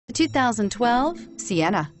2012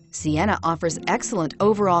 Sienna. Sienna offers excellent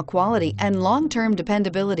overall quality and long-term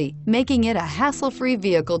dependability, making it a hassle-free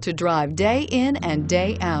vehicle to drive day in and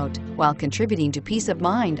day out, while contributing to peace of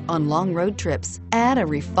mind on long road trips. Add a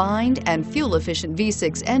refined and fuel-efficient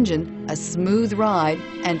V6 engine, a smooth ride,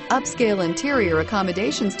 and upscale interior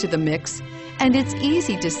accommodations to the mix, and it's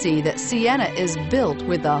easy to see that Sienna is built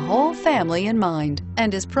with the whole family in mind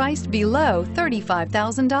and is priced below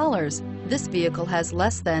 $35,000. This vehicle has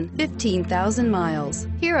less than 15,000 miles.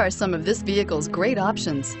 Here are some of this vehicle's great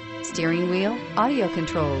options: steering wheel audio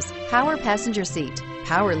controls, power passenger seat,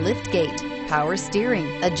 power liftgate, power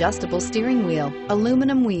steering, adjustable steering wheel,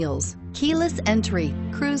 aluminum wheels, keyless entry,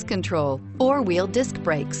 cruise control, four-wheel disc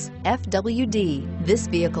brakes, FWD. This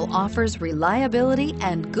vehicle offers reliability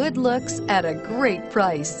and good looks at a great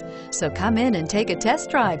price. So come in and take a test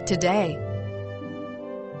drive today.